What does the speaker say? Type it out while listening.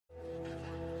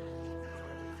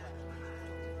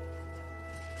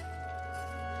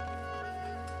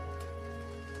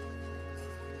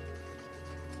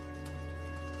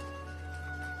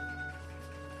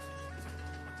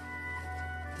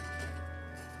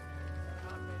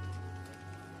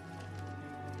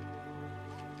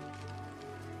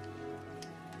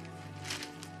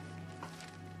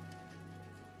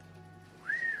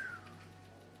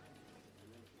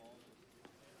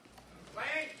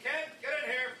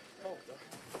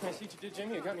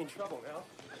Jimmy, you got me in trouble now.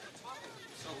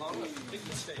 So long, a big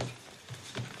mistake.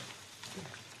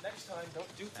 Next time,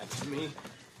 don't do that to me. Morning,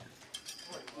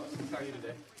 boss. How are you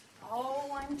today?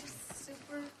 Oh, I'm just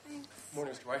super, thanks.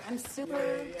 Morning, Mr. White. I'm super.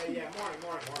 Yeah.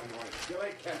 Morning. You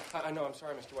late, Ken? I know, I'm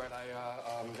sorry, Mr. White. I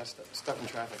got stuck in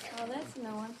traffic. Oh, that's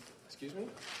no one. Excuse me?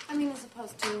 I mean, as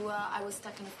opposed to I was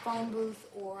stuck in a phone booth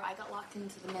or I got locked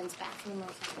into the men's bathroom or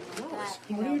something like that.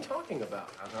 What are you talking about?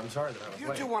 I'm sorry that I was If you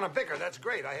late. two want to bicker, that's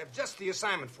great. I have just the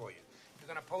assignment for you. You're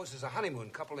going to pose as a honeymoon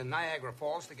couple in Niagara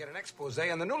Falls to get an expose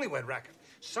on the newlywed racket.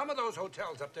 Some of those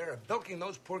hotels up there are bilking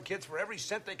those poor kids for every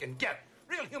cent they can get.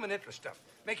 Real human interest stuff.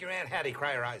 Make your Aunt Hattie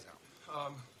cry her eyes out.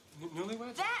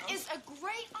 Newlyweds? That is a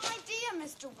great idea,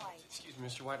 Mr. White. Excuse me,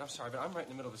 Mr. White. I'm sorry, but I'm right in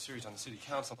the middle of a series on the city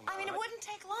council. I mean, it wouldn't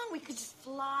take long. We could just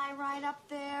fly right up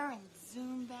there and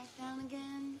zoom back down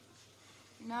again.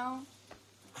 You know?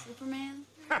 Like Superman.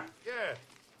 Yeah.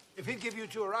 If he'd give you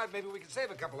two a ride, maybe we could save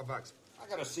a couple of bucks. I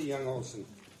gotta see young Olson.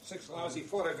 6 lousy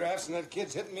photographs, and that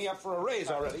kid's hitting me up for a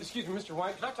raise already. Excuse me, Mr.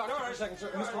 White. Can I talk to you for a second,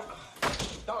 sir? Mr.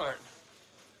 White. Darn.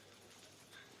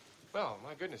 Well,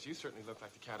 my goodness, you certainly look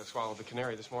like the cat who swallowed the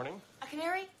canary this morning. A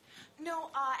canary? No,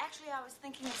 actually, I was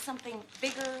thinking of something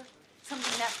bigger,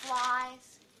 something that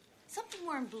flies, something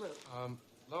more in blue.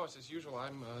 Lois, as usual,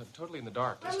 I'm totally in the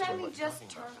dark. Well, as to let what me you're just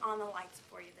talking turn about. on the lights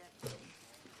for you then.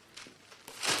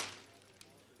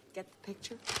 Get the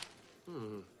picture?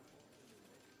 You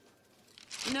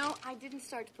know, I didn't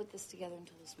start to put this together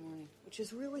until this morning, which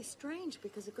is really strange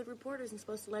because a good reporter isn't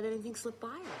supposed to let anything slip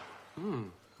by her.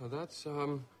 Well, that's,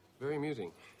 very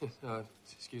amusing.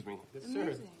 Excuse me. Yes,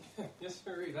 Amusing. sir. Yes,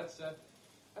 sir.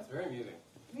 That's very amusing.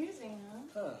 Amusing,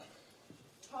 huh?